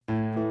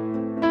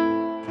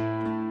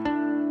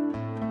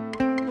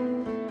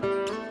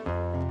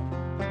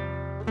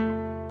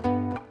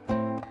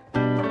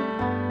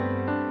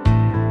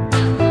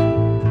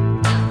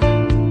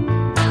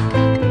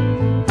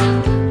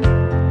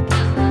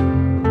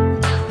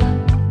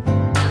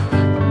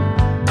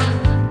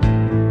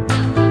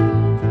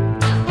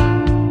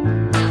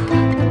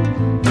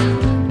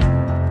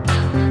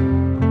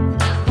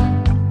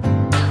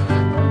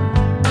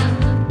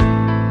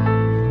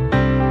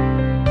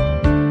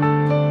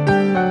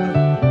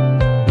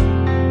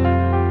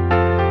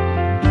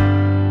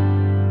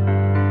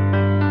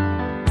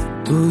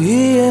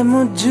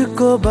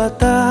मुझको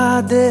बता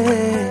दे,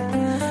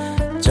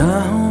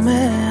 चाहूं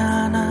मैं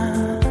आना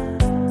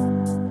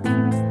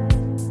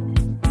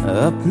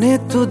अपने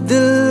तू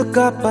दिल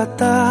का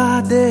पता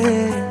दे,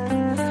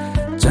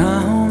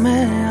 चाहूं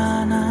मैं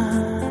आना।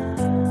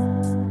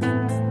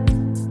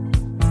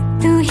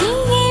 तू ही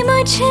ये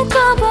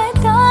मुझको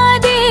बता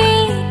दे,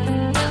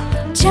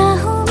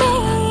 चाहूं मैं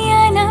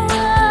आना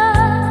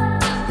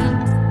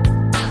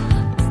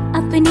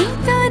अपने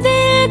तो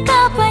दिल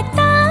का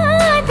पता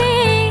दे,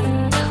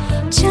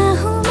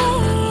 चाहूं मैं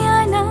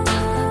आना।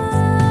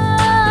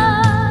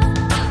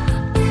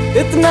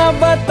 इतना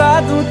बता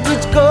दूं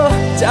तुझको,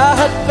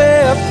 चाहत पे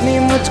अपनी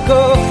मुझको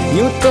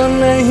यूं तो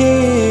नहीं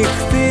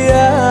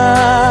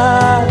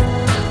इख्तियार,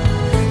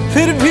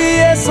 फिर भी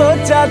ये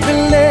सोचा दिल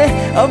ने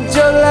अब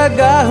जो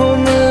लगा हूं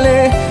मिलने,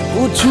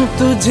 पूछूं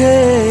तुझे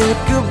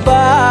एक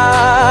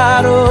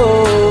बार।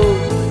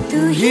 तू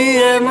ही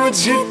ये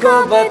मुझको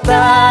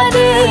बता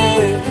दे,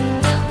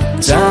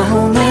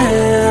 चाहूं मैं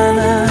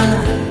आना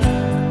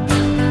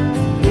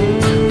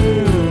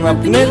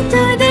अपने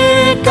तो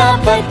दिल का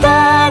पता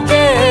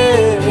दे,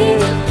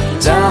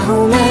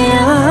 चाहूं मैं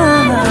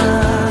आना।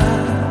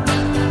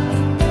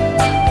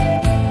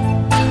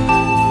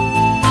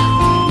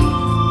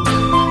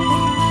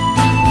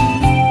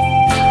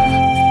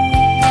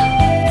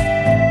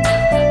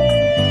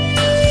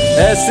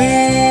 ऐसी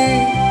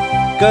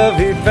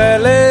कभी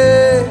पहले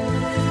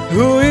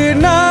हुई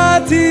ना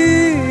थी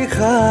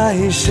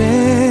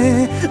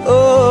ख्वाहिशें, ओ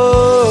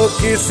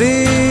किसी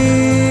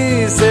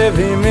से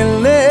भी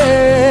मिलने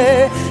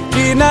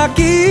की ना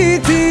की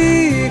थी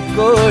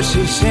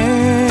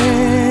कोशिशें,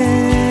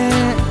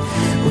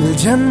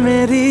 उलझन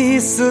मेरी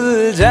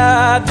सुलझा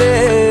दे,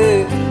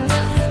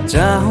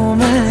 चाहूं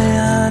मैं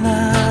आना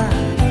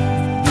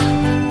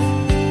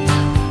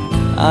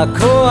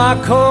आंखों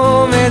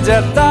आंखों में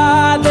जता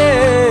दे,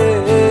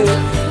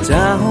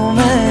 चाहूं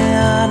मैं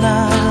आना।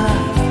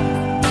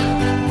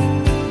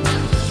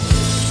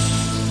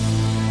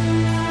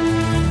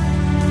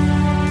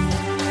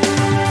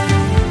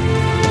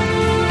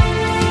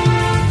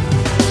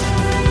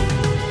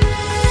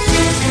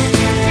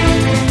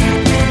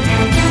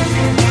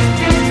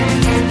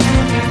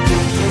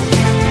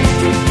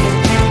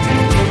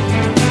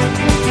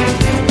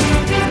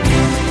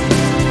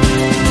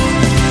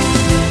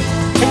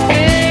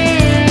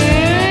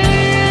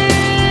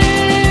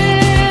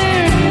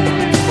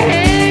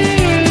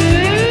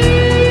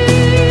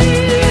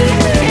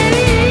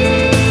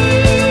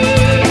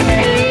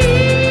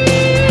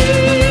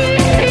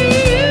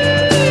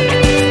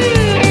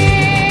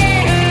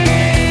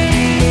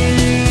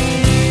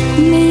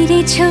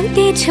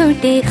 छोटे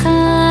छोटे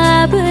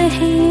ख्वाब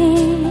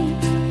हैं,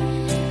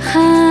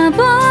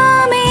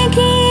 ख्वाबों में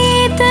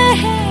गीत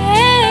है,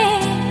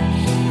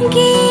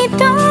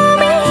 गीतों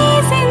में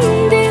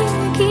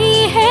जिंदगी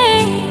है,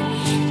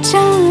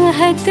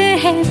 चाहत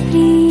है,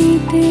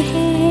 प्रीत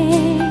है।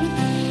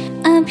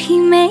 अभी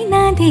मैं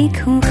ना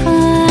देखूं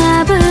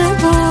ख्वाब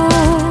वो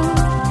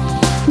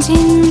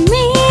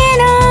जिनमें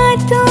ना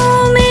तू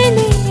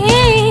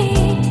मिले,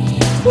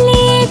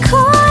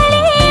 लिखो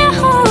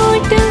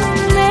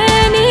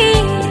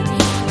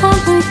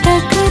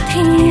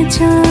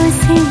जो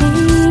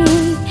सिले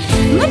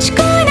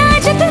मुझको ना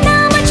जितना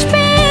मुझ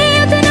पे,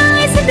 उतना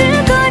इस दिल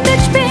को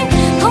तुझ पे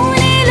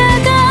होने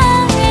लगा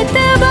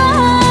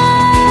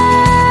एतबार।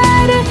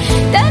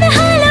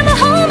 तन्हा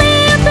लम्हों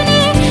में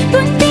अपने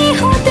बुनती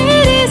हूँ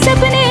तेरे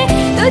सपने,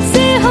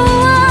 तुझसे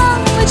हुआ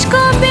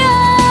मुझको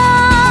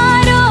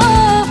प्यार।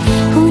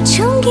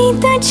 पूछूंगी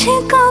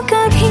तुझको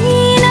कभी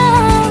ना,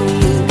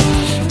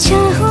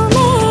 चाहूं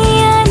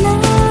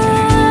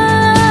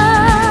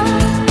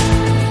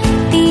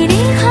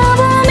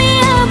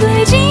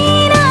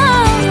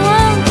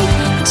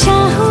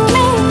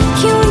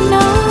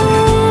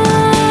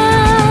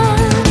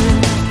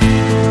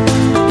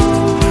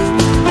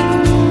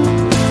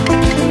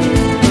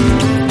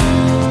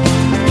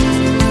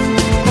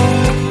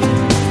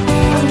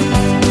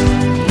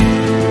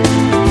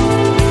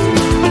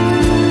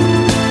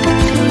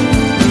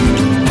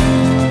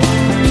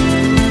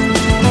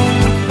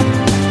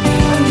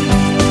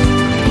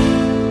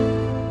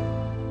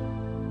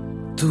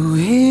तू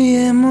ही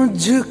ये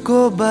मुझको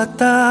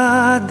बता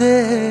दे,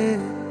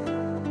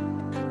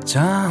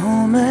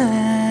 चाहूं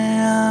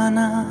मैं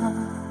आना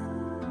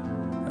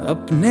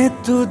अपने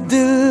तू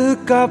दिल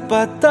का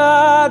पता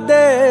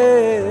दे,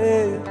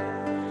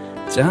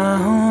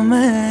 चाहूं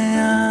मैं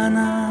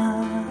आना।